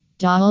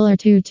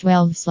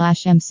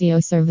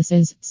$212/MCO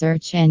services,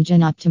 search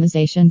engine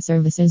optimization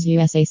services,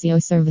 US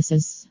SEO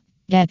services.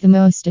 Get the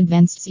most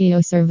advanced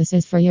SEO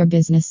services for your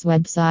business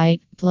website.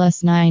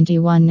 Plus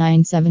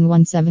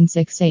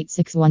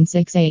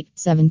 919717686168.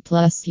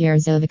 7+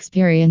 years of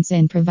experience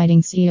in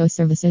providing SEO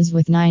services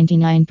with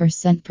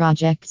 99%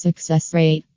 project success rate.